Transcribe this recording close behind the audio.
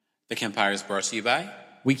The Kempire is brought to you by.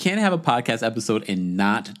 We can't have a podcast episode and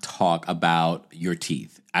not talk about your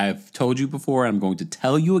teeth. I've told you before, and I'm going to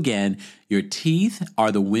tell you again, your teeth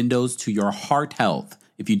are the windows to your heart health.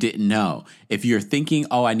 If you didn't know, if you're thinking,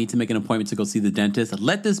 oh, I need to make an appointment to go see the dentist,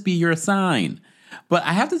 let this be your sign. But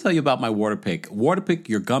I have to tell you about my Waterpik. Waterpik,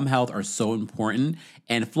 your gum health are so important,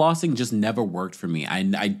 and flossing just never worked for me.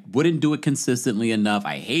 I wouldn't do it consistently enough.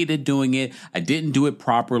 I hated doing it. I didn't do it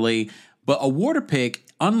properly. But a Waterpik,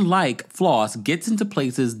 unlike floss, gets into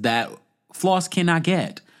places that floss cannot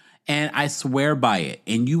get. And I swear by it.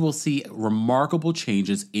 And you will see remarkable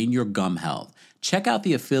changes in your gum health. Check out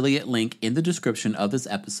the affiliate link in the description of this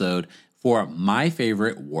episode for my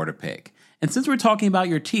favorite Waterpik. And since we're talking about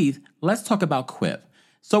your teeth, let's talk about Quip.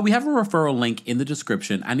 So we have a referral link in the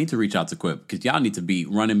description. I need to reach out to Quip because y'all need to be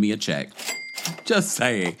running me a check. Just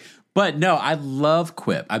saying. But no, I love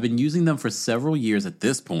Quip. I've been using them for several years at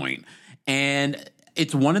this point. And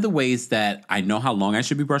it's one of the ways that I know how long I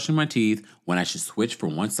should be brushing my teeth, when I should switch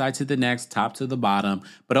from one side to the next, top to the bottom.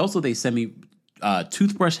 But also they send me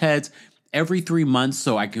toothbrush heads every 3 months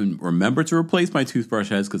so I can remember to replace my toothbrush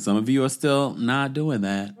heads because some of you are still not doing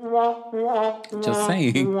that. Just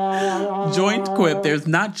saying. Join Quip. There's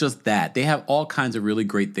not just that. They have all kinds of really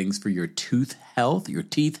great things for your tooth health, your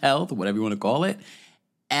teeth health, whatever you want to call it,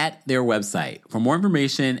 at their website. For more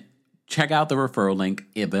information, check out the referral link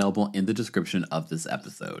available in the description of this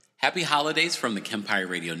episode. Happy holidays from the Kempire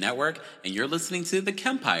Radio Network, and you're listening to The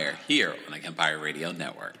Kempire here on the Kempire Radio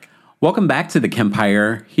Network. Welcome back to The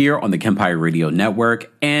Kempire here on the Kempire Radio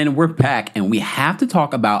Network, and we're back, and we have to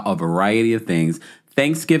talk about a variety of things.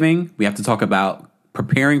 Thanksgiving, we have to talk about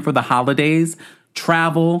preparing for the holidays,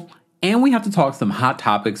 travel, and we have to talk some hot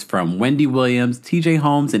topics from Wendy Williams, TJ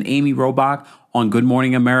Holmes, and Amy Robach on Good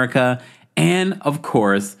Morning America, and of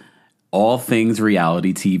course, all things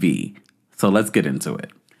reality TV. So let's get into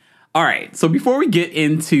it. All right. So before we get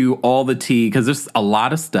into all the tea, because there's a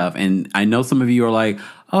lot of stuff, and I know some of you are like,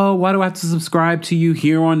 oh, why do I have to subscribe to you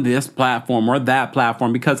here on this platform or that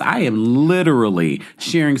platform? Because I am literally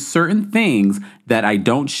sharing certain things that I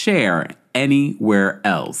don't share anywhere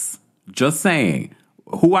else. Just saying.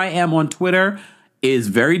 Who I am on Twitter is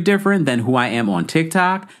very different than who I am on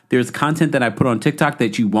TikTok. There's content that I put on TikTok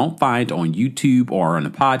that you won't find on YouTube or on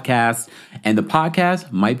a podcast. And the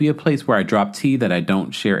podcast might be a place where I drop tea that I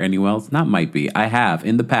don't share anywhere else. Not might be. I have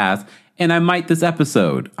in the past, and I might this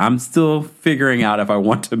episode. I'm still figuring out if I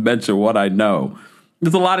want to mention what I know.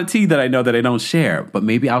 There's a lot of tea that I know that I don't share, but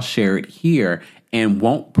maybe I'll share it here and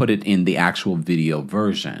won't put it in the actual video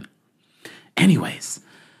version. Anyways.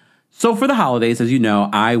 So for the holidays, as you know,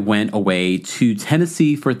 I went away to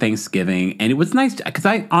Tennessee for Thanksgiving, and it was nice because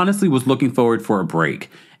I honestly was looking forward for a break.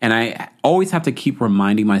 And I always have to keep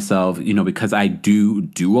reminding myself, because I do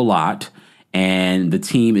a lot, and the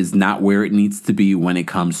team is not where it needs to be when it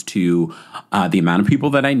comes to the amount of people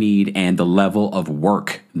that I need and the level of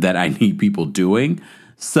work that I need people doing.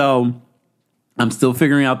 So I'm still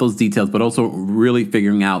figuring out those details, but also really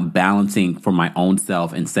figuring out balancing for my own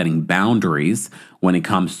self and setting boundaries when it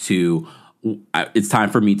comes to it's time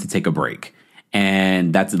for me to take a break.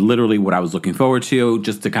 And that's literally what I was looking forward to,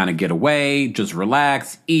 just to kind of get away, just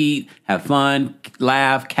relax, eat, have fun,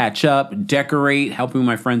 laugh, catch up, decorate, helping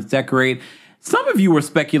my friends decorate. Some of you were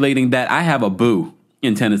speculating that I have a boo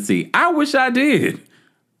in Tennessee. I wish I did.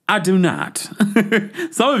 I do not.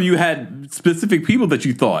 Some of you had specific people that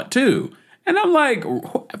you thought too. And I'm like,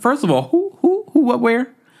 first of all, who, what,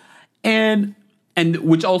 where? And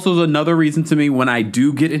which also is another reason to me when I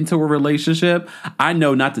do get into a relationship, I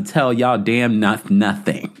know not to tell y'all damn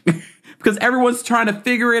nothing. Because everyone's trying to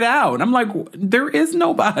figure it out. And I'm like, there is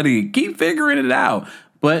nobody. Keep figuring it out.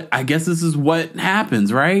 But I guess this is what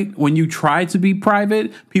happens, right? When you try to be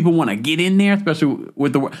private, people want to get in there, especially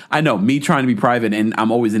with I know me trying to be private and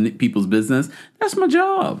I'm always in people's business. That's my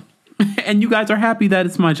job. And you guys are happy that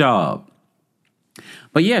it's my job.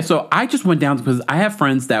 But yeah, so I just went down because I have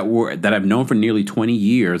friends that I've known for nearly 20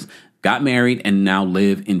 years, got married, and now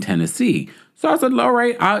live in Tennessee. So I said, all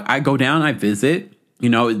right, I go down, I visit.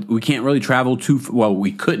 We can't really travel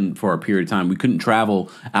we couldn't for a period of time. We couldn't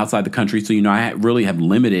travel outside the country. So, I really have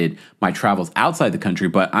limited my travels outside the country,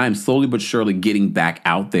 but I am slowly but surely getting back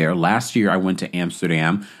out there. Last year, I went to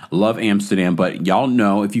Amsterdam. Love Amsterdam, but y'all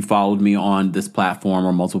know if you followed me on this platform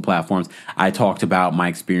or multiple platforms, I talked about my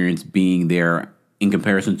experience being there in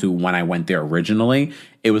comparison to when I went there originally.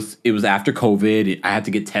 It was after COVID. I had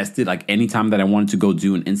to get tested like anytime that I wanted to go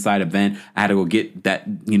do an inside event. I had to go get that,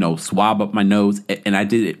 swab up my nose, and I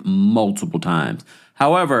did it multiple times.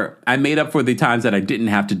 However, I made up for the times that I didn't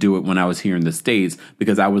have to do it when I was here in the States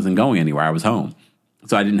because I wasn't going anywhere. I was home.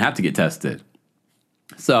 So I didn't have to get tested.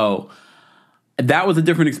 So that was a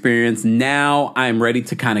different experience. Now I'm ready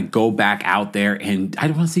to kind of go back out there and I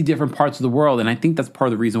want to see different parts of the world. And I think that's part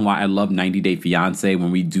of the reason why I love 90 Day Fiance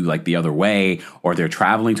when we do like the other way or they're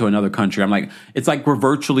traveling to another country. I'm like, it's like we're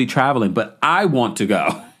virtually traveling, but I want to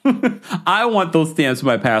go. I want those stamps in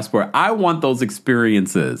my passport. I want those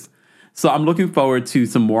experiences. So I'm looking forward to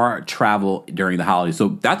some more travel during the holidays.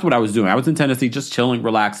 So that's what I was doing. I was in Tennessee just chilling,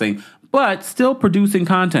 relaxing, but still producing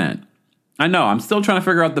content. I know, I'm still trying to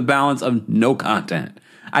figure out the balance of no content.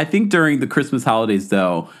 I think during the Christmas holidays,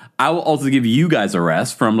 though, I will also give you guys a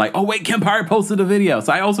rest from like, oh, wait, Kempire posted a video.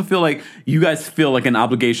 So I also feel like you guys feel like an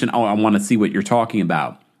obligation. Oh, I want to see what you're talking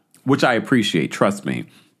about, which I appreciate. Trust me.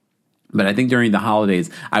 But I think during the holidays,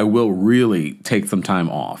 I will really take some time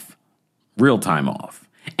off, real time off,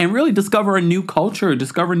 and really discover a new culture,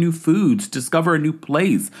 discover new foods, discover a new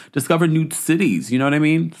place, discover new cities. You know what I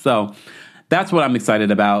mean? So that's what I'm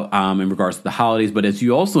excited about in regards to the holidays. But as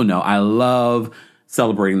you also know, I love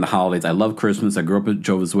celebrating the holidays. I love Christmas. I grew up a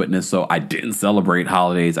Jehovah's Witness, so I didn't celebrate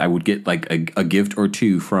holidays. I would get like a gift or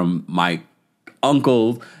two from my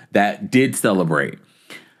uncle that did celebrate.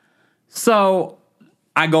 So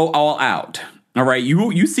I go all out. All right,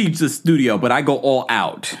 you see the studio, but I go all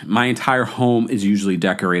out. My entire home is usually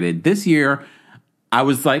decorated. This year, I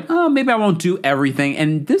was like, oh, maybe I won't do everything.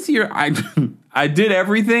 And this year, I did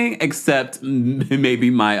everything except maybe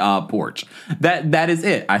my porch. That is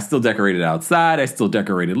it. I still decorated outside. I still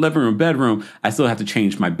decorated living room, bedroom. I still have to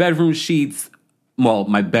change my bedroom sheets. Well,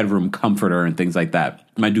 my bedroom comforter and things like that.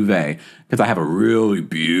 My duvet, because I have a really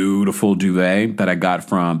beautiful duvet that I got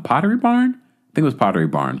from Pottery Barn. I think it was Pottery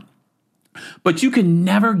Barn. But you can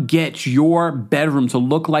never get your bedroom to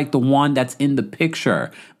look like the one that's in the picture.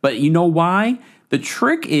 But you know why? The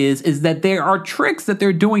trick is that there are tricks that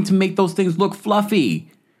they're doing to make those things look fluffy.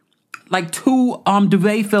 Like 2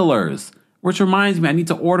 duvet fillers, which reminds me, I need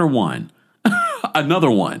to order one. Another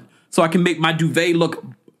one. So I can make my duvet look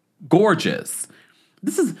gorgeous.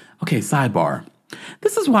 This is, okay, sidebar.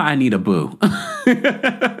 This is why I need a boo.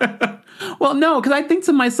 Well, no, because I think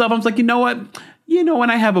to myself, I'm like, you know what? When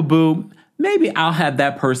I have a boo, maybe I'll have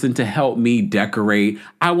that person to help me decorate.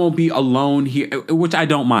 I won't be alone here, which I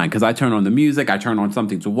don't mind because I turn on the music, I turn on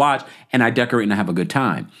something to watch, and I decorate and I have a good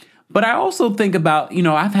time. But I also think about,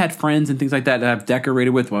 I've had friends and things like that I've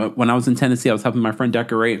decorated with. When I was in Tennessee, I was helping my friend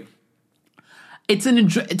decorate.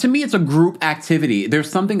 To me, it's a group activity. There's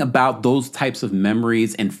something about those types of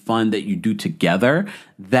memories and fun that you do together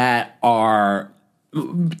that are,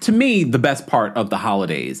 to me, the best part of the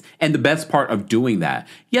holidays and the best part of doing that.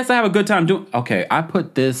 Yes, I have a good time doing. Okay, I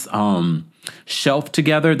put this shelf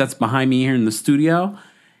together that's behind me here in the studio.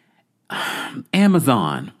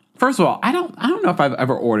 Amazon. First of all, I don't know if I've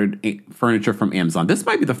ever ordered furniture from Amazon. This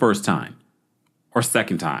might be the first time or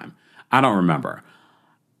second time. I don't remember.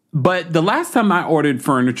 But the last time I ordered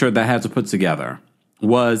furniture that I had to put together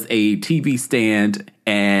was a TV stand,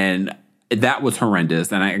 and that was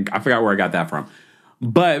horrendous. And I forgot where I got that from.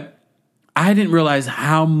 But I didn't realize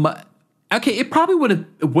how much. Okay, it probably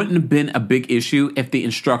wouldn't have been a big issue if the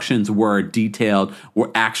instructions were detailed,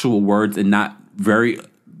 were actual words and not very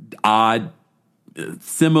odd,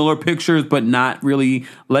 similar pictures, but not really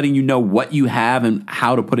letting you know what you have and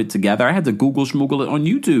how to put it together. I had to Google schmoogle it on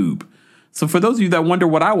YouTube. So for those of you that wonder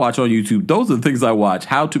what I watch on YouTube, those are the things I watch.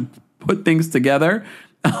 How to put things together,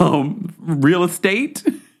 real estate,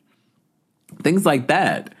 things like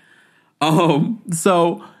that.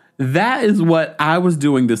 So that is what I was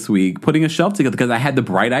doing this week, putting a shelf together because I had the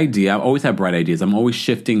bright idea. I always have bright ideas. I'm always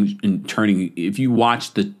shifting and turning. If you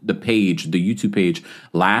watch the page, the YouTube page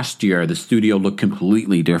last year, the studio looked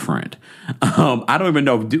completely different. I don't even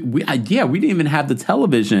know. We didn't even have the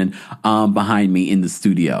television behind me in the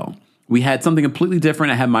studio. We had something completely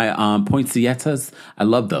different. I had my poinsettias. I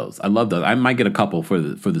love those. I might get a couple for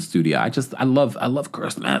the studio. I love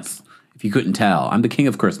Christmas. If you couldn't tell, I'm the king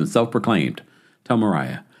of Christmas, self-proclaimed. Tell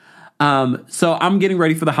Mariah. So I'm getting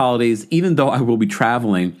ready for the holidays. Even though I will be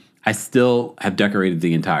traveling, I still have decorated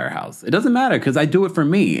the entire house. It doesn't matter because I do it for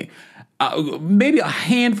me. Maybe a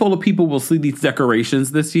handful of people will see these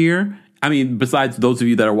decorations this year. I mean, besides those of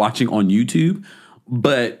you that are watching on YouTube.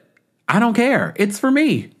 But I don't care. It's for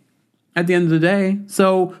me at the end of the day.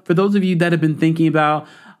 So for those of you that have been thinking about,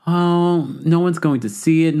 oh, no one's going to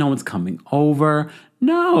see it, no one's coming over.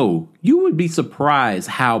 No, you would be surprised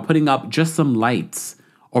how putting up just some lights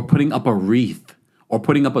or putting up a wreath or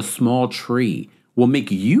putting up a small tree will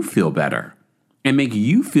make you feel better and make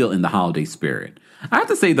you feel in the holiday spirit. I have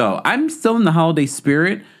to say, though, I'm still in the holiday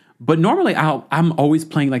spirit, but normally I'm always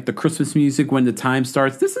playing like the Christmas music when the time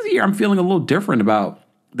starts. This is a year I'm feeling a little different about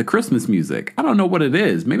the Christmas music. I don't know what it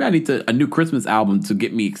is. Maybe I need a new Christmas album to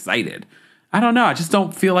get me excited. I don't know. I just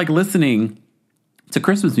don't feel like listening to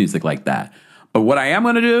Christmas music like that. But what I am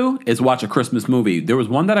going to do is watch a Christmas movie. There was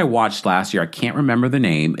one that I watched last year. I can't remember the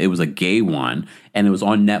name. It was a gay one, and it was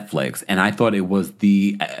on Netflix. And I thought it was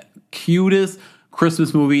the cutest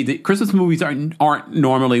Christmas movie. The Christmas movies aren't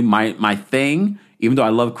normally my thing, even though I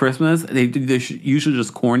love Christmas. They're usually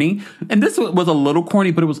just corny. And this was a little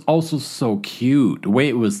corny, but it was also so cute, the way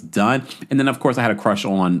it was done. And then, of course, I had a crush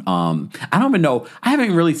on, I don't even know. I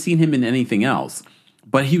haven't really seen him in anything else.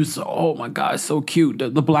 But he was, oh my God, so cute. The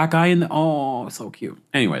black eye and so cute.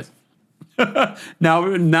 Anyways, now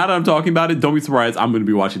that I'm talking about it, don't be surprised. I'm going to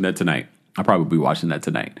be watching that tonight. I'll probably be watching that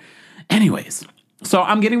tonight. Anyways, so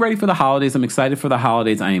I'm getting ready for the holidays. I'm excited for the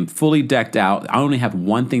holidays. I am fully decked out. I only have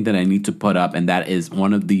one thing that I need to put up, and that is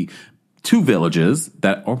one of the two villages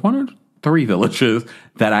or one or three villages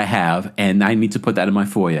that I have, and I need to put that in my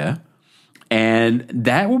foyer. And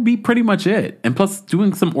that will be pretty much it. And plus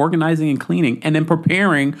doing some organizing and cleaning and then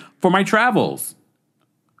preparing for my travels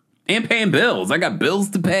and paying bills. I got bills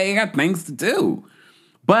to pay. I got things to do.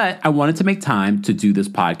 But I wanted to make time to do this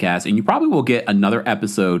podcast. And you probably will get another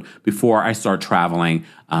episode before I start traveling.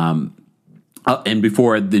 And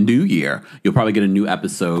before the new year, you'll probably get a new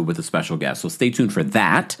episode with a special guest. So stay tuned for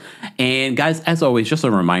that. And guys, as always, just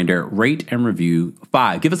a reminder, rate and review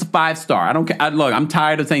 5. Give us a 5-star. I don't care. Look, I'm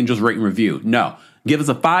tired of saying just rate and review. No, give us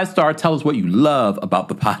a 5-star. Tell us what you love about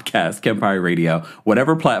the podcast, Kempire Radio,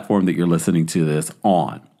 whatever platform that you're listening to this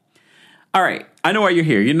on. All right. I know why you're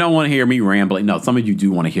here. You don't want to hear me rambling. No, some of you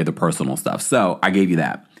do want to hear the personal stuff. So I gave you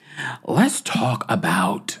that. Let's talk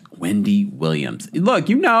about Wendy Williams. Look,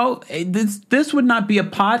 this would not be a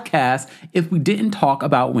podcast if we didn't talk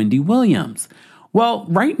about Wendy Williams. Well,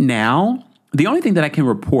 right now, the only thing that I can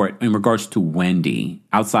report in regards to Wendy,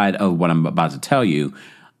 outside of what I'm about to tell you,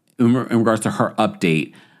 in regards to her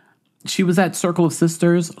update, she was at Circle of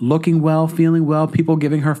Sisters, looking well, feeling well, people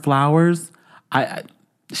giving her flowers.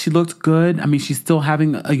 She looked good. I mean, she's still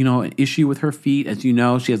having an issue with her feet. As you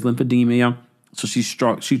know, she has lymphedema. So she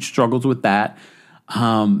struggles with that,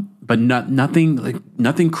 but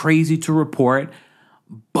nothing crazy to report.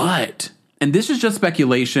 But, and this is just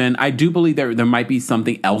speculation, I do believe there might be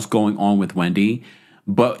something else going on with Wendy.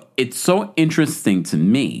 But it's so interesting to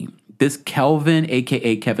me. This Kelvin,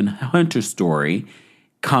 aka Kevin Hunter story,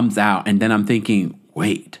 comes out, and then I'm thinking,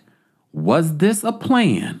 wait, was this a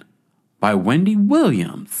plan by Wendy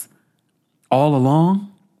Williams all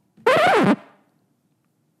along?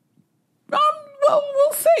 Well,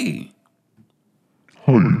 we'll see.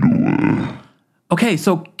 How you doing? Okay,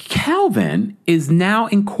 so Kelvin is now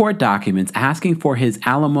in court documents asking for his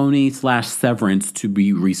alimony/severance to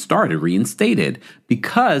be reinstated,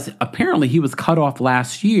 because apparently he was cut off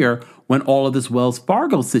last year when all of this Wells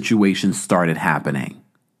Fargo situation started happening.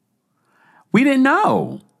 We didn't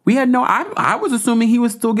know. We had no, I was assuming he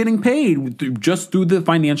was still getting paid just through the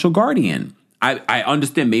financial guardian. I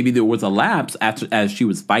understand maybe there was a lapse as she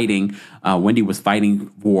was fighting, Wendy was fighting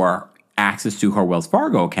for access to her Wells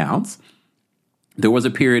Fargo accounts. There was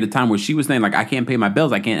a period of time where she was saying, like, I can't pay my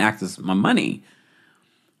bills, I can't access my money.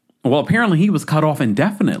 Well, apparently he was cut off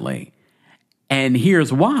indefinitely. And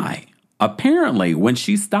here's why. Apparently, when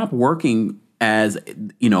she stopped working as,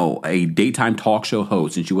 a daytime talk show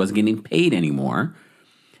host and she wasn't getting paid anymore,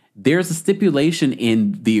 there's a stipulation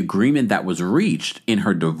in the agreement that was reached in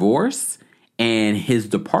her divorce and his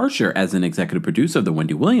departure as an executive producer of the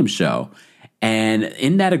Wendy Williams Show. And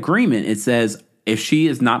in that agreement, it says if she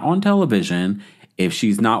is not on television, if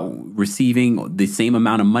she's not receiving the same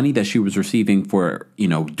amount of money that she was receiving for,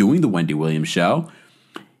 doing the Wendy Williams Show,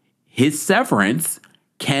 his severance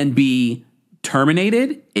can be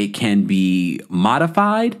terminated. It can be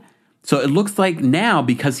modified. So it looks like now,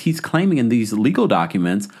 because he's claiming in these legal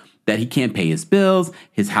documents that he can't pay his bills,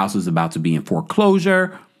 his house is about to be in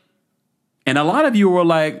foreclosure. And a lot of you were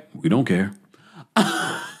like, we don't care.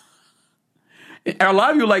 A lot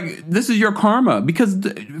of you are like, this is your karma. Because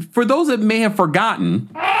for those that may have forgotten,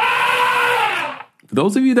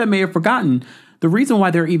 the reason why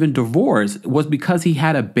they're even divorced was because he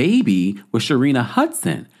had a baby with Sharina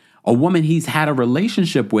Hudson, a woman he's had a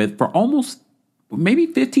relationship with for almost maybe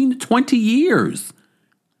 15 to 20 years.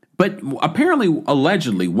 But apparently,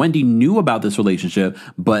 allegedly, Wendy knew about this relationship,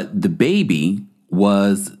 but the baby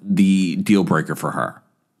was the deal breaker for her.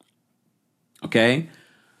 Okay?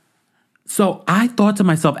 So I thought to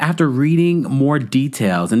myself, after reading more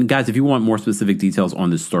details, and guys, if you want more specific details on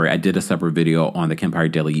this story, I did a separate video on the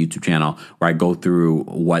Kempire Daily YouTube channel where I go through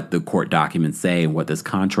what the court documents say and what this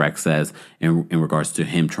contract says in regards to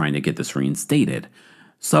him trying to get this reinstated.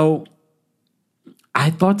 So I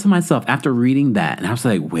thought to myself after reading that, and I was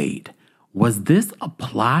like, wait, was this a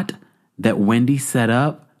plot that Wendy set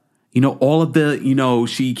up? All of the,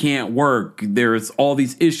 she can't work. There's all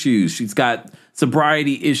these issues. She's got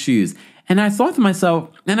sobriety issues. And I thought to myself,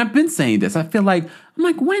 and I've been saying this, I'm like,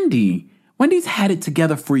 Wendy's had it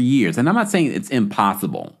together for years. And I'm not saying it's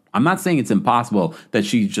impossible. I'm not saying it's impossible that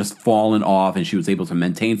she's just fallen off and she was able to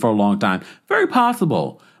maintain for a long time. Very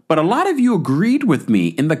possible. But a lot of you agreed with me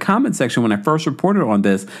in the comment section when I first reported on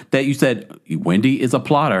this, that you said, Wendy is a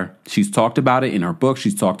plotter. She's talked about it in her book.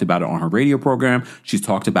 She's talked about it on her radio program. She's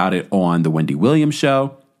talked about it on the Wendy Williams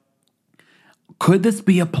show. Could this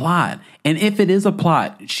be a plot? And if it is a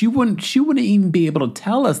plot, she wouldn't even be able to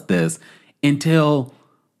tell us this until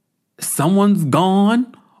someone's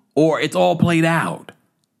gone or it's all played out.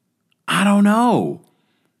 I don't know.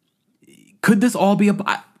 Could this all be a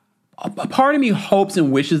part of me hopes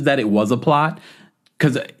and wishes that it was a plot,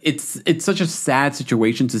 because it's such a sad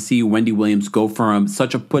situation to see Wendy Williams go from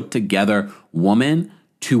such a put together woman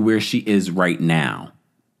to where she is right now.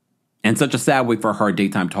 And such a sad way for her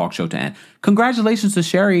daytime talk show to end. Congratulations to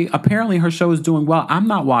Sherry. Apparently her show is doing well. I'm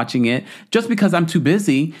not watching it just because I'm too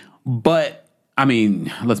busy. But I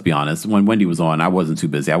mean, let's be honest. When Wendy was on, I wasn't too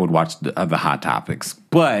busy. I would watch the Hot Topics.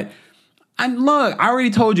 But look, I already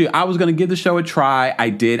told you I was going to give the show a try. I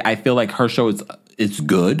did. I feel like her show is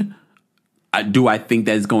good. Do I think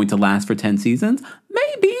that it's going to last for 10 seasons?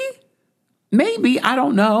 Maybe. I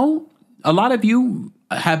don't know. A lot of you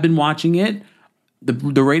have been watching it.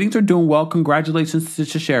 The ratings are doing well. Congratulations to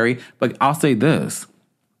Sherry. But I'll say this.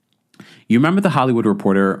 You remember the Hollywood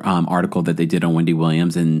Reporter article that they did on Wendy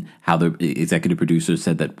Williams and how the executive producer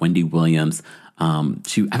said that Wendy Williams,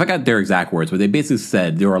 I forgot their exact words, but they basically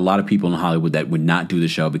said there were a lot of people in Hollywood that would not do the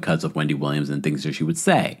show because of Wendy Williams and things that she would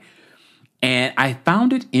say. And I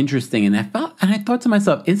found it interesting, and I thought to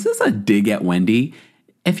myself, is this a dig at Wendy?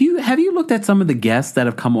 Have you looked at some of the guests that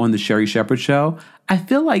have come on the Sherri Shepherd show? I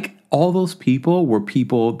feel like all those people were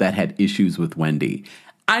people that had issues with Wendy.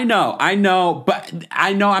 I know, but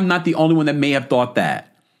I know I'm not the only one that may have thought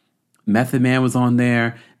that. Method Man was on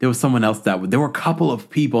there. There was someone else there were a couple of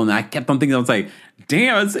people, and I kept on thinking, I was like,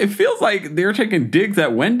 damn, it feels like they're taking digs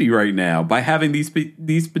at Wendy right now by having these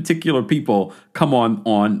particular people come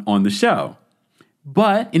on the show.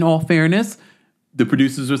 But in all fairness, the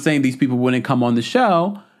producers were saying these people wouldn't come on the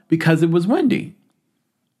show because it was Wendy.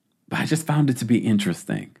 But I just found it to be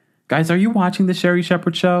interesting. Guys, are you watching the Sherri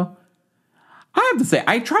Shepherd show? I have to say,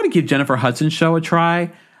 I try to give Jennifer Hudson's show a try.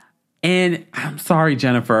 And I'm sorry,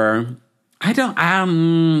 Jennifer.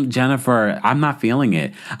 Jennifer, I'm not feeling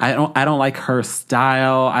it. I don't like her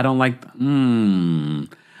style. I don't like,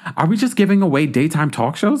 Are we just giving away daytime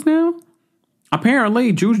talk shows now?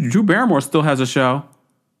 Apparently, Drew Barrymore still has a show.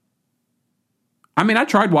 I mean, I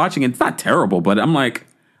tried watching it. It's not terrible, but I'm like,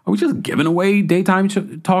 are we just giving away daytime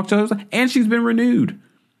talk shows? And she's been renewed.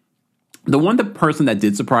 The person that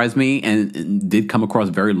did surprise me and did come across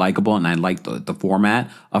very likable, and I liked the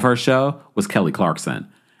format of her show, was Kelly Clarkson.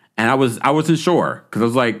 And I wasn't sure, because I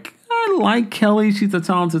was like, I like Kelly. She's a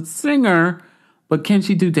talented singer, but can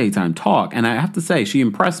she do daytime talk? And I have to say, she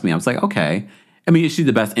impressed me. I was like, okay. I mean, is she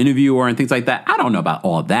the best interviewer and things like that? I don't know about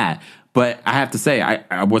all of that. But I have to say,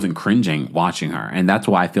 I wasn't cringing watching her. And that's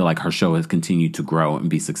why I feel like her show has continued to grow and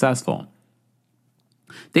be successful.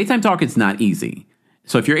 Daytime talk is not easy.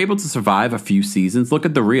 So if you're able to survive a few seasons, look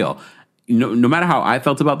at The Real. No matter how I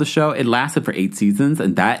felt about the show, it lasted for 8 seasons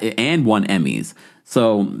and won Emmys.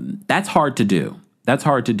 So that's hard to do.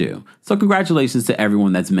 So congratulations to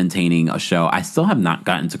everyone that's maintaining a show. I still have not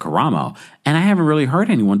gotten to Karamo, and I haven't really heard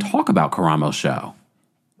anyone talk about Karamo's show.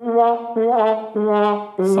 Sorry,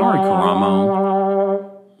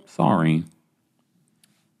 Karamo. Sorry.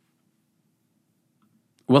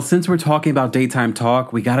 Well, since we're talking about daytime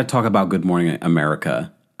talk, we got to talk about Good Morning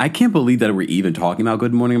America. I can't believe that we're even talking about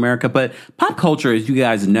Good Morning America, but pop culture, as you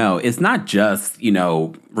guys know, it's not just,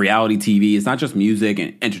 reality TV. It's not just music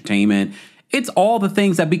and entertainment. It's all the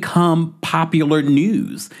things that become popular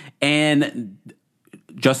news. And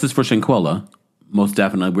justice for Shanquella, most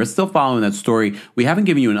definitely. We're still following that story. We haven't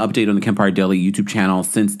given you an update on the Kempire Daily YouTube channel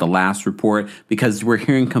since the last report because we're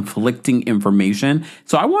hearing conflicting information.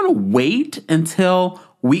 So I want to wait until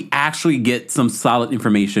we actually get some solid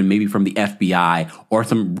information, maybe from the FBI or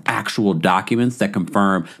some actual documents that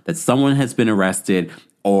confirm that someone has been arrested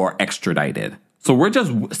or extradited. So we're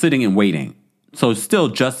just sitting and waiting. So still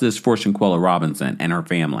justice for Shanquella Robinson and her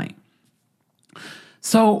family.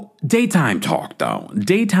 So daytime talk, though.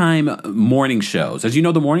 Daytime morning shows. As you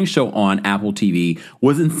know, the morning show on Apple TV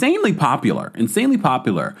was insanely popular.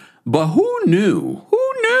 But who knew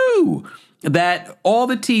that all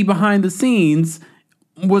the tea behind the scenes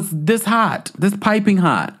was this hot, this piping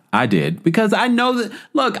hot. I did, because I know that,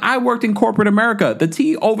 look, I worked in corporate America. The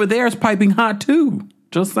tea over there is piping hot too.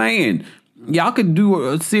 Just saying. Y'all could do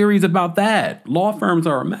a series about that. Law firms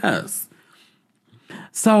are a mess.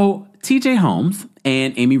 So TJ Holmes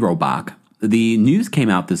and Amy Robach, the news came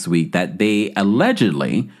out this week that they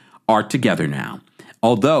allegedly are together now,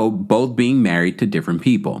 although both being married to different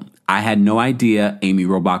people. I had no idea Amy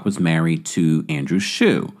Robach was married to Andrew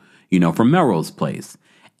Shue, from Melrose Place.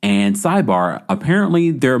 And sidebar, apparently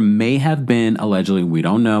there may have been, allegedly, we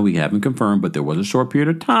don't know, we haven't confirmed, but there was a short period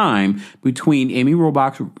of time between Amy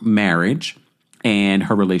Robach's marriage and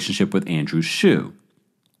her relationship with Andrew Shue.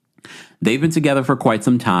 They've been together for quite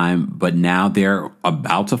some time, but now they're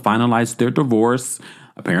about to finalize their divorce.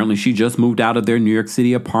 Apparently she just moved out of their New York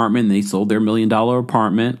City apartment and they sold their $1 million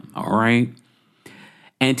apartment. All right.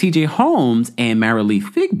 And TJ Holmes and Marilee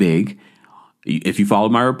Figbig, if you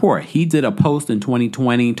followed my report, he did a post in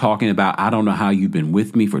 2020 talking about, I don't know how you've been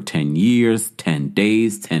with me for 10 years, 10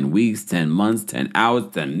 days, 10 weeks, 10 months, 10 hours,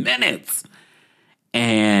 10 minutes.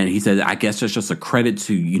 And he said, I guess that's just a credit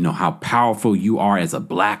to, how powerful you are as a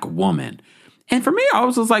black woman. And for me, I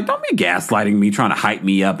was just like, don't be gaslighting me, trying to hype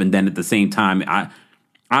me up. And then at the same time,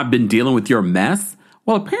 I've been dealing with your mess.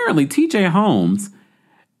 Well, apparently TJ Holmes,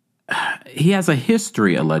 he has a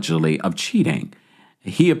history, allegedly, of cheating.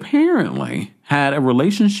 He apparently had a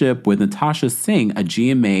relationship with Natasha Singh, a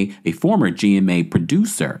former GMA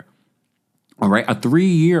producer. All right, a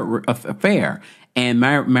 3-year affair. And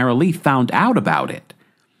Marilee found out about it.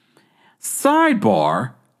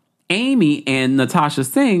 Sidebar, Amy and Natasha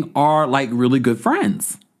Singh are like really good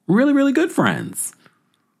friends. Really, really good friends.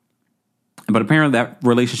 But apparently that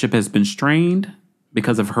relationship has been strained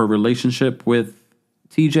because of her relationship with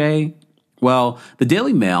TJ. Well, the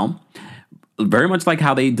Daily Mail, very much like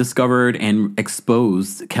how they discovered and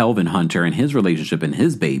exposed Kelvin Hunter and his relationship and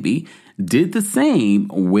his baby, did the same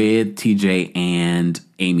with TJ and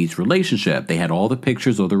Amy's relationship. They had all the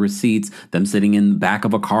pictures or the receipts, them sitting in the back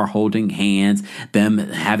of a car holding hands, them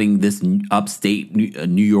having this upstate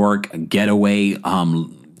New York getaway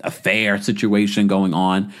affair situation going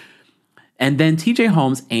on. And then TJ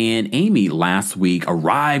Holmes and Amy last week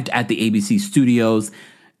arrived at the ABC studios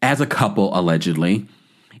as a couple, allegedly,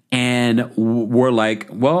 and were like,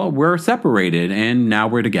 well, we're separated and now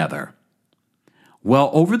we're together.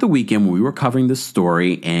 Well, over the weekend when we were covering this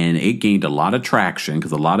story and it gained a lot of traction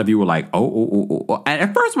because a lot of you were like, oh. And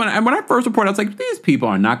at first, when I first reported, I was like, these people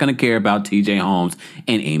are not going to care about TJ Holmes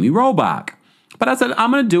and Amy Robach. But I said,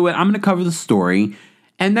 I'm going to do it. I'm going to cover the story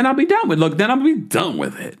and then I'll be done with it. Look, then I'll be done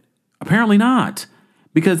with it. Apparently not.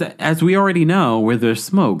 Because as we already know, where there's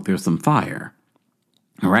smoke, there's some fire.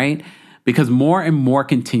 All right? Because more and more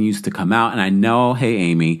continues to come out. And I know, hey,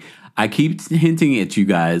 Amy, I keep hinting at you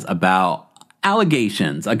guys about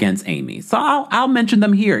allegations against Amy. So I'll mention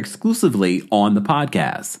them here exclusively on the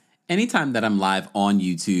podcast. Anytime that I'm live on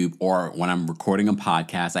YouTube or when I'm recording a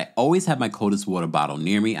podcast, I always have my Codis water bottle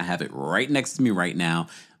near me. I have it right next to me right now.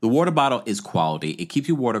 The water bottle is quality. It keeps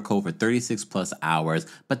you water cold for 36 plus hours,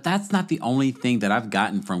 but that's not the only thing that I've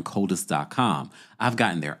gotten from Codis.com. I've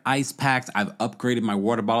gotten their ice packs. I've upgraded my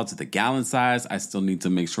water bottle to the gallon size. I still need to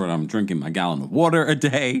make sure that I'm drinking my gallon of water a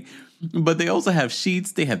day, but they also have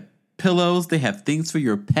sheets. They have pillows. They have things for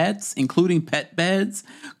your pets, including pet beds.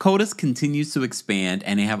 Codis continues to expand,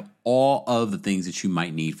 and they have all of the things that you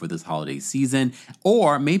might need for this holiday season,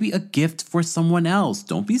 or maybe a gift for someone else.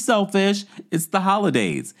 Don't be selfish. It's the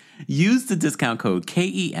holidays. Use the discount code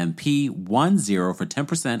KEMP10 for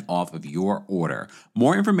 10% off of your order.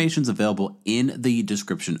 More information is available in the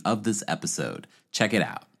description of this episode. Check it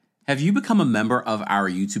out. Have you become a member of our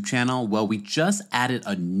YouTube channel? Well, we just added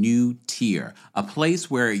a new tier, a place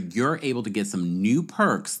where you're able to get some new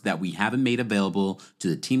perks that we haven't made available to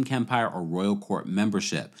the Team Kempire or Royal Court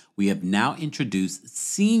membership. We have now introduced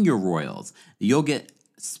Senior Royals. You'll get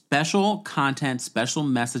special content, special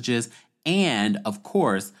messages, and of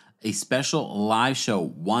course, a special live show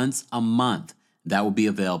once a month that will be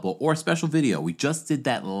available, or a special video. We just did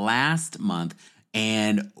that last month,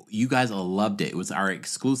 and you guys loved it. It was our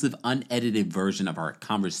exclusive unedited version of our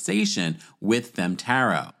conversation with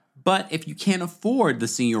Femtaro. But if you can't afford the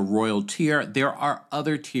Senior Royal tier, there are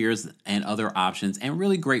other tiers and other options and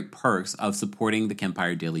really great perks of supporting the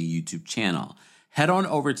Kempire Daily YouTube channel. Head on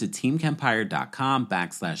over to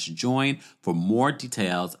teamkempire.com/join for more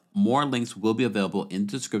details. More links will be available in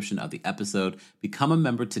the description of the episode. Become a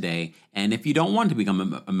member today. And if you don't want to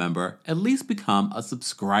become a member, at least become a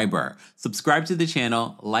subscriber. Subscribe to the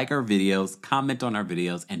channel, like our videos, comment on our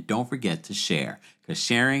videos, and don't forget to share, because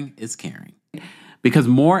sharing is caring. Because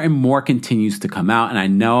more and more continues to come out. And I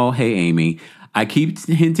know, hey, Amy, I keep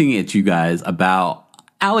hinting at you guys about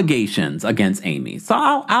allegations against Amy. So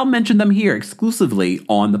I'll mention them here exclusively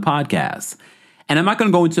on the podcast. And I'm not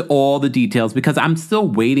going to go into all the details because I'm still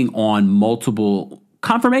waiting on multiple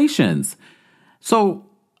confirmations. So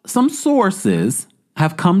some sources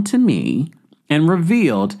have come to me and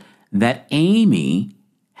revealed that Amy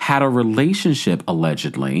had a relationship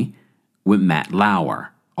allegedly with Matt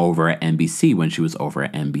Lauer over at NBC when she was over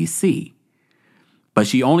at NBC. But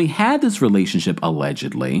she only had this relationship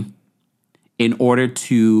allegedly in order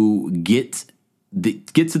to get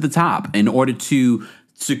to the top, in order to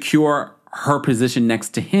secure her position next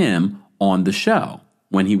to him on the show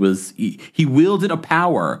when he wielded a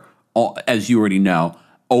power, as you already know,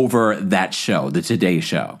 over that show, the Today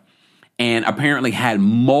Show, and apparently had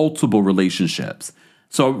multiple relationships.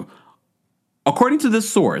 So according to this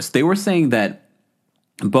source, they were saying that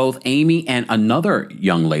both Amy and another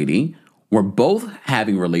young lady were both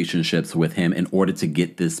having relationships with him in order to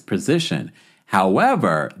get this position.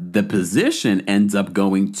 However, the position ends up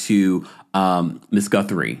going to Miss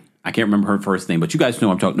Guthrie. I can't remember her first name, but you guys know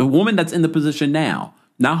what I'm talking. The woman that's in the position now,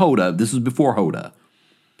 not Hoda. This was before Hoda.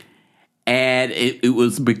 And it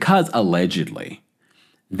was because, allegedly,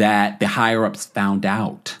 that the higher-ups found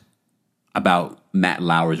out about Matt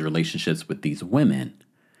Lauer's relationships with these women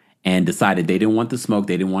and decided they didn't want the smoke,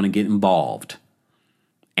 they didn't want to get involved.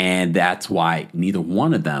 And that's why neither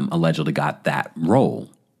one of them allegedly got that role.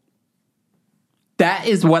 That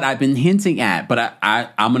is what I've been hinting at, but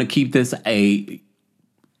I'm going to keep this a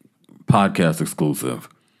podcast exclusive.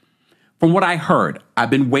 From what I heard,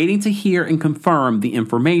 I've been waiting to hear and confirm the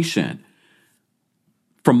information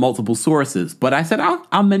from multiple sources, but I said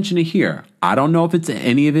I'll mention it here. I don't know if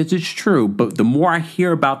any of it is true, but the more I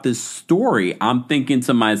hear about this story, I'm thinking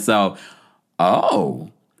to myself,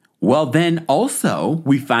 oh, well, then also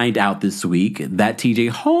we find out this week that TJ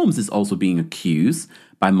Holmes is also being accused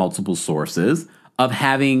by multiple sources of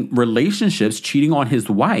having relationships, cheating on his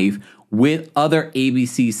wife with other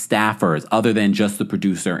ABC staffers other than just the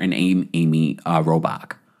producer and Amy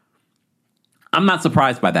Robach. I'm not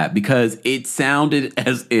surprised by that because it sounded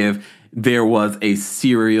as if there was a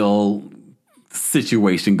serial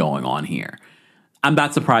situation going on here. I'm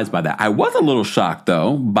not surprised by that. I was a little shocked,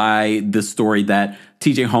 though, by the story that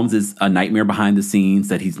TJ Holmes is a nightmare behind the scenes,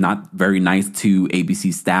 that he's not very nice to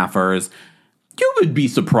ABC staffers. You would be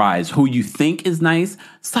surprised who you think is nice.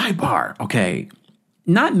 Sidebar, okay.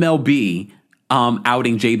 Not Mel B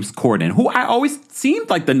outing James Corden, who I always seemed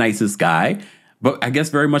like the nicest guy, but I guess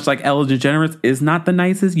very much like Ellen DeGeneres is not the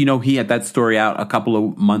nicest. You know, he had that story out a couple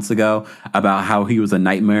of months ago about how he was a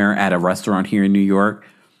nightmare at a restaurant here in New York.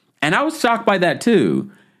 And I was shocked by that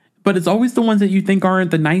too. But it's always the ones that you think aren't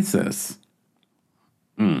the nicest.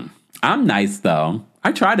 I'm nice though.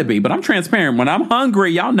 I try to be, but I'm transparent. When I'm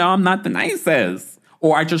hungry, y'all know I'm not the nicest.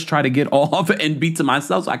 Or I just try to get off and be to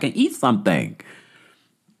myself so I can eat something.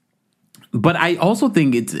 But I also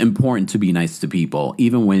think it's important to be nice to people,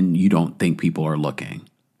 even when you don't think people are looking.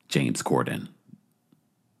 James Corden.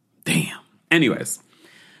 Damn. Anyways,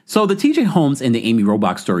 so the TJ Holmes and the Amy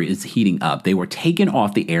Robach story is heating up. They were taken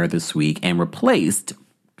off the air this week and replaced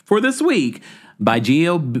for this week by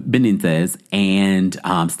Gio Benitez and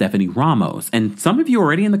Stephanie Ramos. And some of you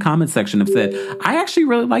already in the comment section have said, I actually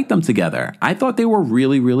really like them together. I thought they were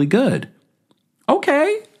really, really good.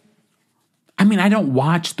 Okay. I mean, I don't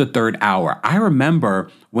watch the third hour. I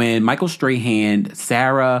remember when Michael Strahan,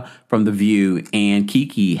 Sarah from The View, and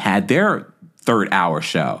Kiki had their third hour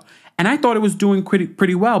show. And I thought it was doing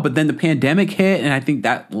pretty well. But then the pandemic hit, and I think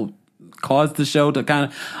that caused the show to kind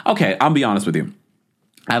of... Okay, I'll be honest with you.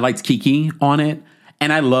 I liked Kiki on it,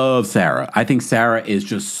 and I love Sarah. I think Sarah is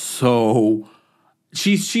just so...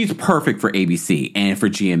 She's perfect for ABC and for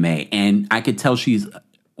GMA. And I could tell she's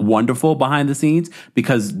wonderful behind the scenes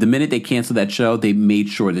because the minute they canceled that show, they made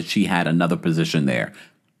sure that she had another position there.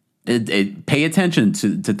 Pay attention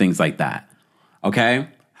to things like that, okay?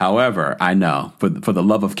 However, I know for the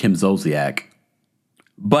love of Kim Zolciak,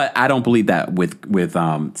 but I don't believe that with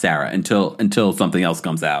Sarah until something else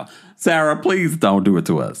comes out. Sarah, please don't do it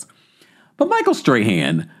to us. But Michael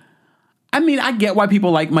Strahan, I mean, I get why people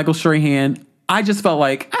like Michael Strahan. I just felt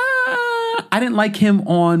like I didn't like him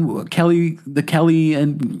on Kelly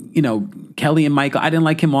and Michael. I didn't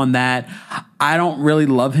like him on that. I don't really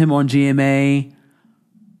love him on GMA.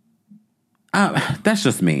 That's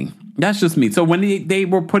just me. So when they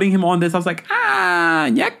were putting him on this, I was like,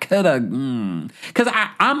 you could have. Because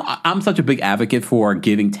I'm such a big advocate for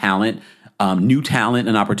giving talent, new talent,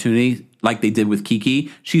 an opportunity. like they did with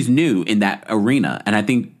Kiki. She's new in that arena. And I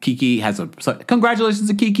think Kiki so congratulations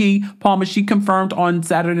to Kiki Palmer. She confirmed on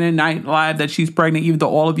Saturday Night Live that she's pregnant, even though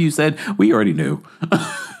all of you said we already knew.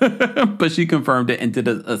 But she confirmed it and did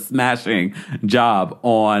a smashing job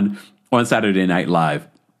on Saturday Night Live.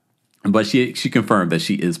 But she confirmed that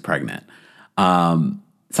she is pregnant.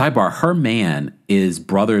 Sidebar, her man is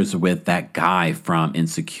brothers with that guy from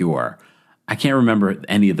Insecure. I can't remember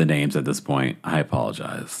any of the names at this point. I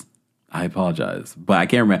apologize. But I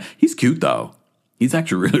can't remember. He's cute, though. He's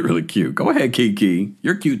actually really, really cute. Go ahead, Kiki.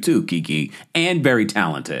 You're cute, too, Kiki. And very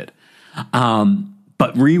talented.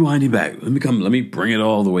 But rewinding back. Let me bring it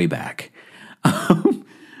all the way back.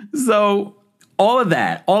 So all of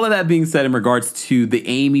that being said in regards to the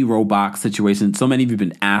Amy Robach situation, so many of you have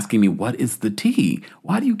been asking me, what is the tea?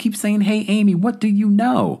 Why do you keep saying, hey, Amy, what do you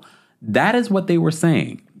know? That is what they were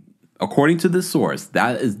saying. According to this source,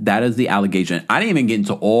 that is the allegation. I didn't even get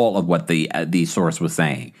into all of what the source was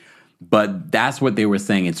saying, but that's what they were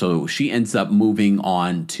saying. And so she ends up moving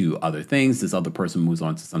on to other things. This other person moves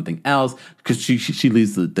on to something else because she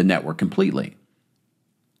leaves the network completely.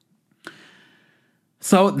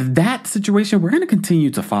 So that situation, we're going to continue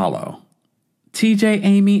to follow. TJ,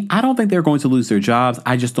 Amy, I don't think they're going to lose their jobs.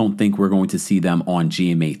 I just don't think we're going to see them on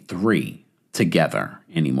GMA 3 together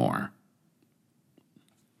anymore.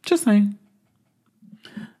 Just saying.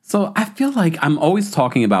 So I feel like I'm always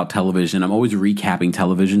talking about television. I'm always recapping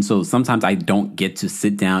television. So sometimes I don't get to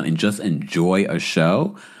sit down and just enjoy a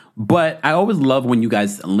show. But I always love when you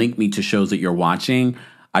guys link me to shows that you're watching.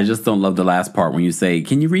 I just don't love the last part when you say,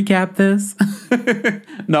 can you recap this?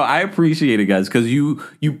 No, I appreciate it, guys, because you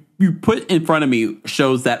put in front of me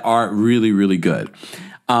shows that are really, really good.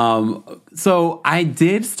 So I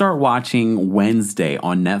did start watching Wednesday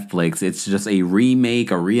on Netflix. It's just a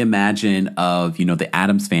remake, a reimagine of, the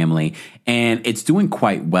Addams Family, and it's doing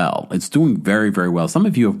quite well. It's doing very, very well. Some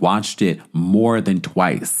of you have watched it more than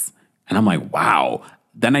twice, and I'm like, wow.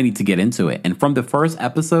 Then I need to get into it. And from the first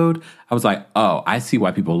episode, I was like, oh, I see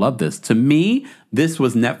why people love this. To me, this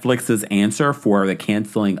was Netflix's answer for the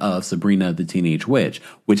canceling of Sabrina the Teenage Witch,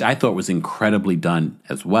 which I thought was incredibly done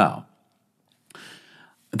as well.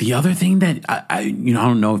 The other thing that I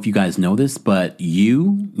don't know if you guys know this, but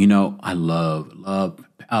I love,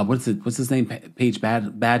 what's his name? Paige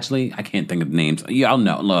Badgley? I can't think of the names. Y'all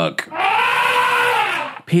know. Look.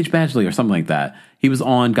 Paige Badgley or something like that. He was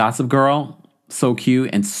on Gossip Girl. So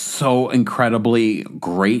cute and so incredibly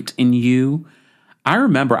great in You. I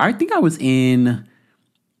remember, I think I was in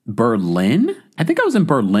Berlin.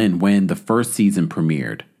 When the first season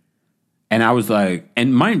premiered. And I was like,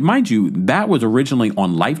 and mind you, that was originally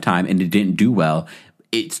on Lifetime and it didn't do well.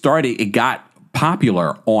 It got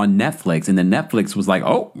popular on Netflix, and then Netflix was like,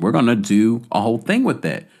 oh, we're going to do a whole thing with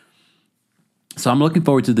it. So I'm looking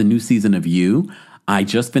forward to the new season of You. I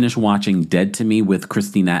just finished watching Dead to Me with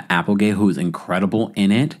Christina Applegate, who is incredible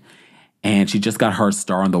in it. And she just got her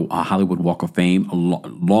star on the Hollywood Walk of Fame,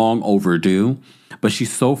 long overdue. But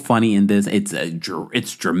she's so funny in this.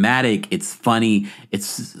 It's dramatic. It's funny. It's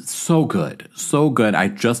so good. So good. I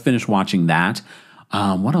just finished watching that.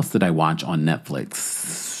 What else did I watch on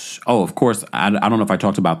Netflix? Oh, of course, I don't know if I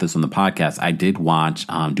talked about this on the podcast. I did watch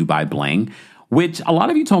Dubai Bling, which a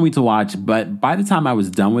lot of you told me to watch, but by the time I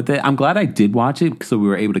was done with it, I'm glad I did watch it, so we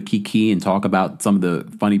were able to kiki and talk about some of the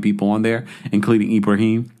funny people on there, including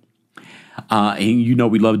Ibrahim.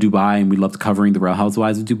 And we love Dubai, and we loved covering the Real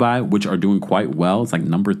Housewives of Dubai, which are doing quite well. It's like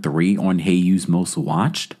number 3 on Hayyu's Most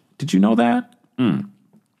Watched. Did you know that?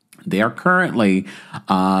 They are currently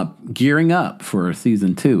gearing up for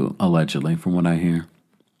season 2, allegedly, from what I hear.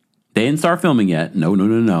 They didn't start filming yet.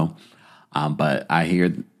 No. But I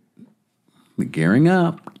hear gearing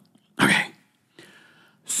up. Okay.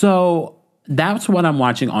 So that's what I'm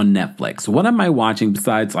watching on Netflix. What am I watching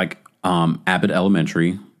besides Abbott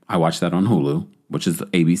Elementary? I watched that on Hulu, which is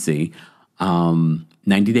ABC.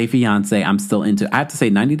 90 Day Fiancé, I'm still into. I have to say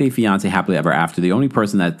 90 Day Fiancé, Happily Ever After. The only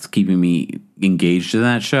person that's keeping me engaged in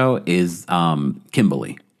that show is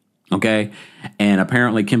Kimberly. Okay? And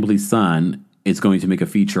apparently Kimberly's son is going to make a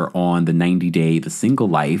feature on the 90 Day, The Single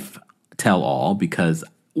Life Tell-All, because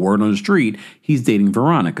word on the street, he's dating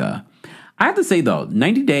Veronica. I have to say, though,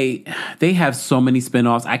 90 Day, they have so many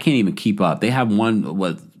spinoffs. I can't even keep up. They have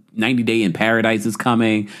one, 90 Day in Paradise is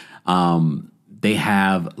coming. They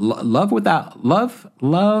have Love Without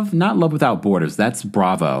Borders. That's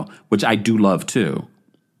Bravo, which I do love, too.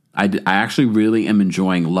 I actually really am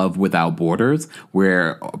enjoying Love Without Borders,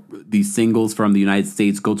 where these singles from the United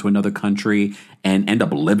States go to another country and end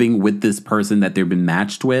up living with this person that they've been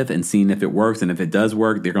matched with and seeing if it works. And if it does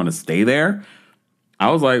work, they're going to stay there. I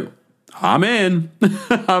was like, I'm in.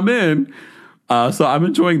 I'm in. So I'm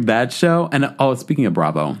enjoying that show. And speaking of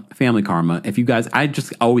Bravo, Family Karma. If you guys, I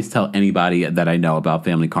just always tell anybody that I know about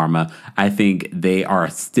Family Karma, I think they are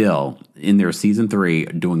still in their season 3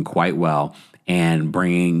 doing quite well and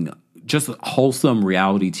bringing just wholesome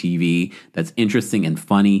reality TV that's interesting and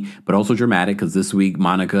funny, but also dramatic. Because this week,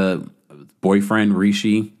 Monica boyfriend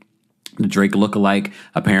Rishi, the Drake lookalike,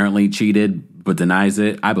 apparently cheated but denies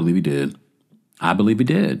it. I believe he did.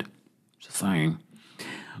 Just saying.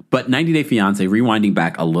 But 90 Day Fiancé, rewinding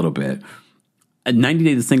back a little bit, 90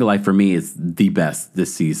 Days of Single Life for me is the best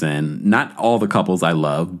this season. Not all the couples I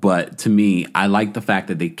love, but to me, I like the fact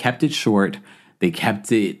that they kept it short. They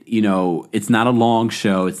kept it, it's not a long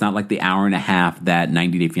show. It's not like the hour and a half that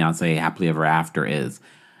 90 Day Fiancé Happily Ever After is.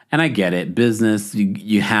 And I get it. Business,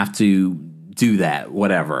 you have to do that,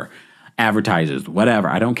 whatever. Advertisers, whatever.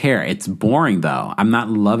 I don't care. It's boring, though. I'm not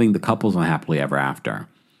loving the couples on Happily Ever After.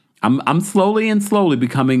 I'm slowly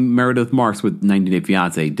becoming Meredith Marks with 90 Day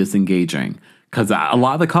Fiancé, disengaging. Because a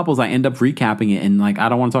lot of the couples, I end up recapping it and I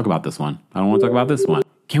don't want to talk about this one.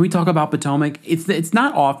 Can we talk about Potomac? It's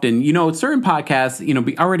not often, certain podcasts,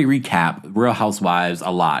 we already recap Real Housewives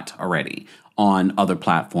a lot already on other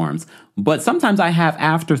platforms. But sometimes I have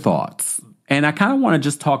afterthoughts. And I kind of want to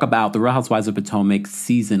just talk about the Real Housewives of Potomac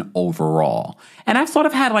season overall. And I've sort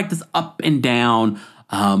of had this up and down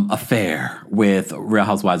affair with Real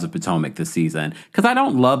Housewives of Potomac this season. Because I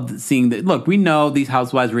don't love seeing that. Look, we know these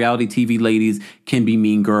Housewives reality TV ladies can be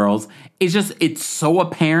mean girls. It's so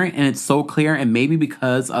apparent and it's so clear. And maybe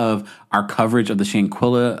because of our coverage of the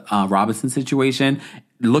Shanquilla Robinson situation,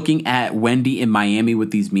 looking at Wendy in Miami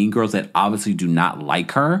with these mean girls that obviously do not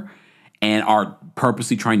like her and are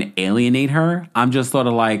purposely trying to alienate her, I'm just sort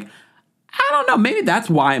of I don't know, maybe that's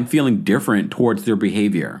why I'm feeling different towards their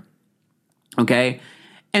behavior. Okay?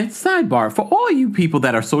 And sidebar, for all you people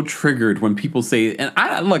that are so triggered when people say,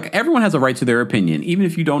 look, everyone has a right to their opinion, even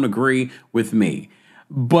if you don't agree with me.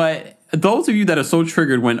 But those of you that are so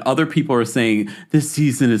triggered when other people are saying, this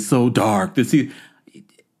season is so dark,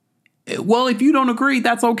 well, if you don't agree,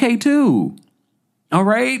 that's okay too. All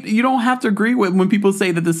right? You don't have to agree with when people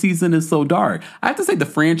say that the season is so dark. I have to say the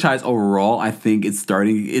franchise overall, I think it's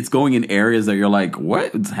going in areas that you're like,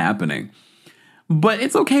 what's happening? But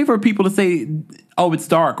it's okay for people to say, oh, it's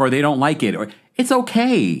dark, or they don't like it, or it's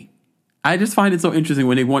okay. I just find it so interesting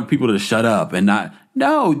when they want people to shut up and not.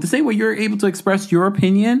 No, the same way you're able to express your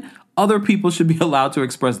opinion, other people should be allowed to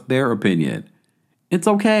express their opinion. It's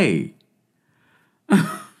okay.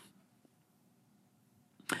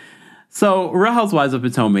 So, Real Housewives of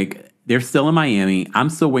Potomac, they're still in Miami. I'm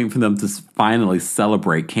still waiting for them to finally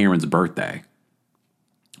celebrate Karen's birthday.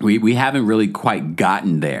 We haven't really quite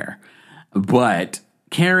gotten there. But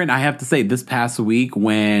Karen, I have to say, this past week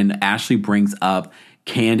when Ashley brings up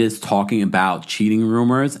Candace talking about cheating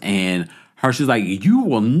rumors and she's like, you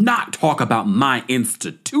will not talk about my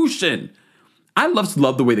institution. I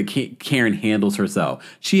love the way that Karen handles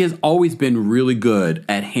herself. She has always been really good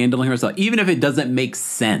at handling herself, even if it doesn't make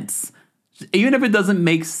sense.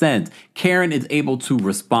 Karen is able to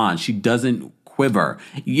respond. She doesn't quiver.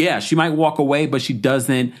 Yeah, she might walk away, but she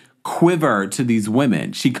doesn't quiver to these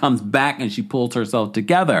women. She comes back and she pulls herself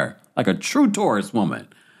together like a true Taurus woman.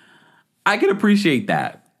 I can appreciate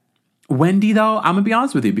that. Wendy, though, I'm going to be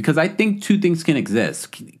honest with you, because I think two things can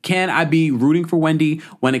exist. Can I be rooting for Wendy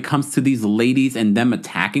when it comes to these ladies and them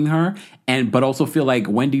attacking her, but also feel like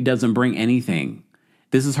Wendy doesn't bring anything?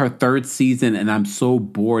 This is her 3rd season, and I'm so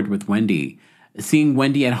bored with Wendy. Seeing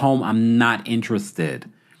Wendy at home, I'm not interested.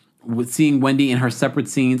 With seeing Wendy in her separate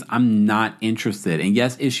scenes, I'm not interested. And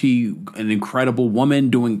yes, is she an incredible woman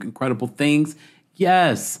doing incredible things?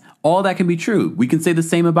 Yes, all that can be true. We can say the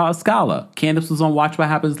same about Askale. Candace was on Watch What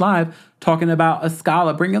Happens Live talking about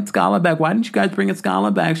Askale. Bring Askale back. Why didn't you guys bring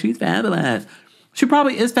Askale back? She's fabulous. She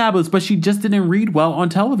probably is fabulous, but she just didn't read well on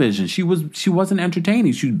television. She wasn't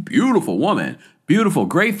entertaining. She's a beautiful woman. Beautiful,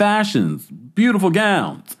 great fashions, beautiful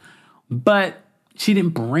gowns. But she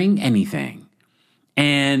didn't bring anything.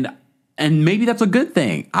 And maybe that's a good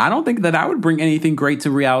thing. I don't think that I would bring anything great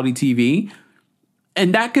to reality TV.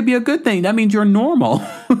 And that could be a good thing. That means you're normal.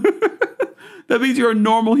 That means you're a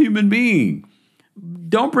normal human being.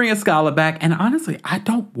 Don't bring Askale back. And honestly, I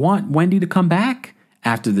don't want Wendy to come back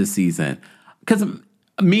after this season. Because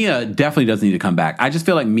Mia definitely doesn't need to come back. I just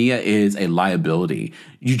feel like Mia is a liability.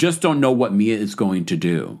 You just don't know what Mia is going to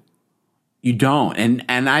do. You don't.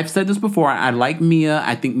 And I've said this before. I like Mia.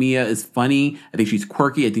 I think Mia is funny. I think she's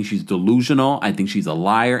quirky. I think she's delusional. I think she's a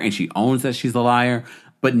liar, and she owns that she's a liar.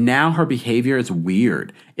 But now her behavior is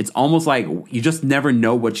weird. It's almost like you just never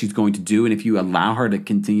know what she's going to do. And if you allow her to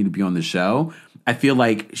continue to be on the show, I feel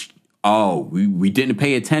like Oh, we didn't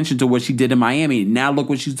pay attention to what she did in Miami. Now look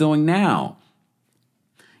what she's doing now.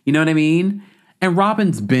 You know what I mean? And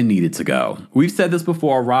Robin's been needed to go. We've said this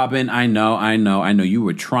before. Robin, I know you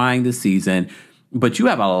were trying this season, but you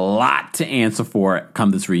have a lot to answer for come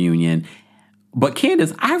this reunion. But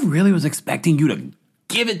Candace, I really was expecting you to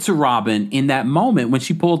give it to Robin in that moment when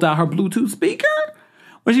she pulled out her Bluetooth speaker.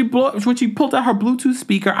 When she pulled out her Bluetooth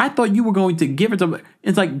speaker, I thought you were going to give it to her.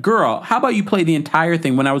 It's like, girl, how about you play the entire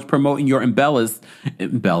thing when I was promoting your embellished,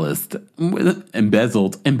 embellish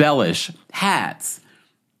hats?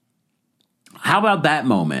 How about that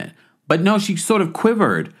moment? But no, she sort of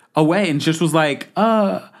quivered away and just was like,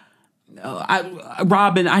 Robin,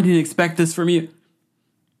 I didn't expect this from you.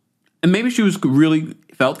 And maybe she was really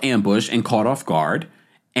felt ambushed and caught off guard.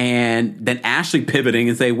 And then Ashley pivoting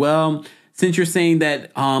and say, well, since you're saying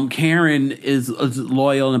that Karen is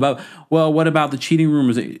loyal and about, well, what about the cheating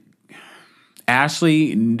rumors?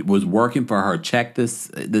 Ashley was working for her check this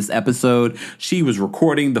episode. She was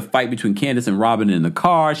recording the fight between Candace and Robin in the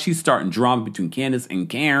car. She's starting drama between Candace and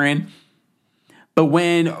Karen. But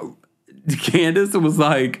when Candace was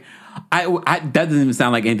like, that doesn't even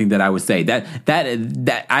sound like anything that I would say.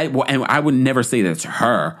 I would never say that to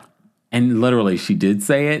her. And literally, she did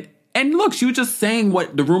say it. And look, she was just saying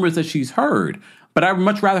what the rumors that she's heard. But I would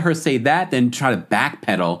much rather her say that than try to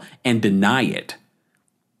backpedal and deny it.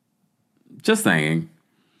 Just saying.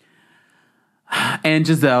 And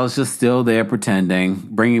Gizelle's just still there pretending,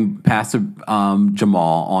 bringing Pastor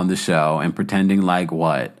Jamal on the show and pretending like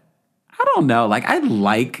what? I don't know. Like, I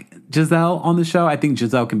like Gizelle on the show. I think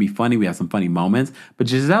Gizelle can be funny. We have some funny moments. But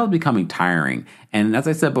Gizelle is becoming tiring. And as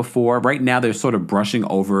I said before, right now they're sort of brushing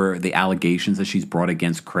over the allegations that she's brought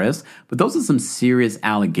against Chris. But those are some serious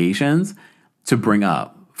allegations to bring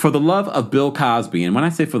up. For the love of Bill Cosby, and when I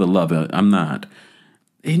say for the love, I'm not.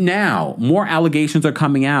 Now, more allegations are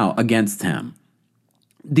coming out against him.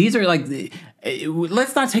 These are like,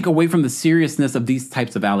 let's not take away from the seriousness of these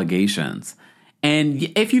types of allegations.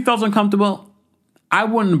 And if you felt uncomfortable, I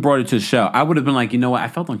wouldn't have brought it to the show. I would have been like, you know what? I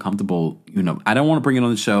felt uncomfortable. I don't want to bring it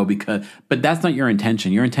on the show but that's not your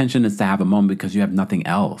intention. Your intention is to have a moment because you have nothing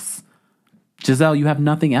else. Gizelle, you have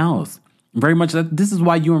nothing else. Very much. This is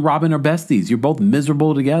why you and Robin are besties. You're both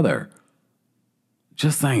miserable together.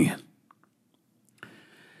 Just saying.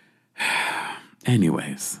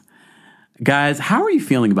 Anyways, guys, how are you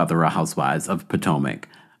feeling about the Real Housewives of Potomac?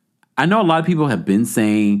 I know a lot of people have been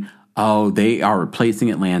saying, oh, they are replacing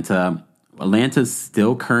Atlanta. Atlanta's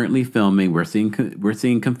still currently filming. We're seeing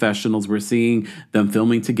confessionals. We're seeing them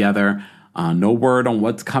filming together. No word on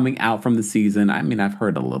what's coming out from the season. I mean, I've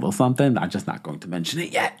heard a little something. I'm just not going to mention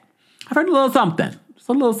it yet. I've heard a little something. Just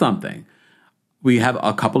a little something. We have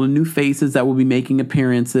a couple of new faces that will be making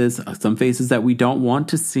appearances. Some faces that we don't want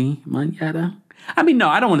to see. Monyetta. I mean, no,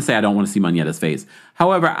 I don't want to say I don't want to see Monyetta's face.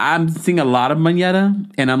 However, I'm seeing a lot of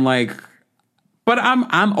Monyetta, and I'm like, but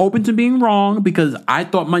I'm open to being wrong because I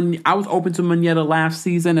thought I was open to Monyetta last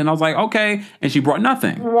season, and I was like, okay, and she brought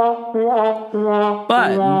nothing.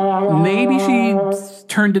 But maybe she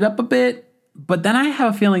turned it up a bit. But then I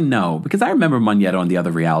have a feeling no, because I remember Monyetta on the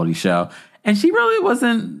other reality show, and she really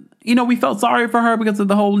wasn't. We felt sorry for her because of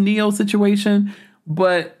the whole Neil situation,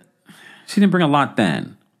 but she didn't bring a lot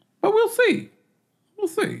then. But we'll see. We'll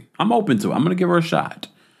see. I'm open to it. I'm going to give her a shot.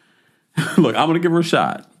 Look, I'm going to give her a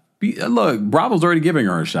shot. Look, Bravo's already giving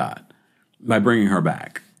her a shot by bringing her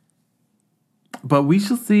back. But we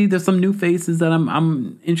shall see. There's some new faces that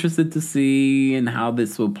I'm interested to see and how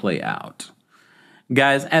this will play out.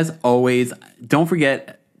 Guys, as always, don't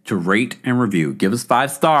forget to rate and review. Give us 5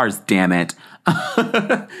 stars, damn it.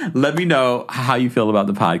 Let me know how you feel about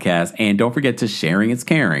the podcast. And don't forget to sharing is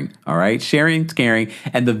caring. All right? Sharing is caring.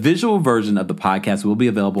 And the visual version of the podcast will be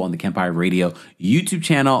available on the Kempire Radio YouTube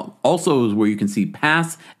channel. Also is where you can see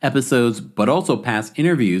past episodes, but also past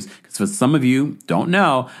interviews. Because for some of you don't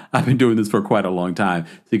know, I've been doing this for quite a long time.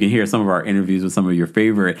 So you can hear some of our interviews with some of your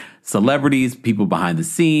favorite celebrities, people behind the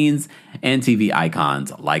scenes, and TV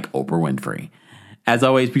icons like Oprah Winfrey. As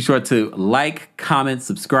always, be sure to like, comment,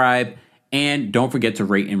 subscribe, and don't forget to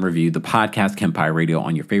rate and review the podcast Kempire Radio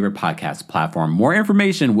on your favorite podcast platform. More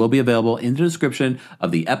information will be available in the description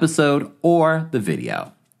of the episode or the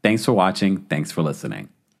video. Thanks for watching. Thanks for listening.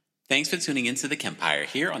 Thanks for tuning into the Kempire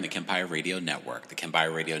here on the Kempire Radio Network. The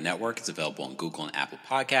Kempire Radio Network is available on Google and Apple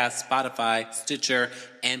Podcasts, Spotify, Stitcher,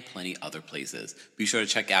 and plenty other places. Be sure to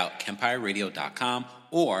check out KempireRadio.com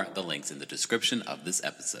or the links in the description of this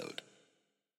episode.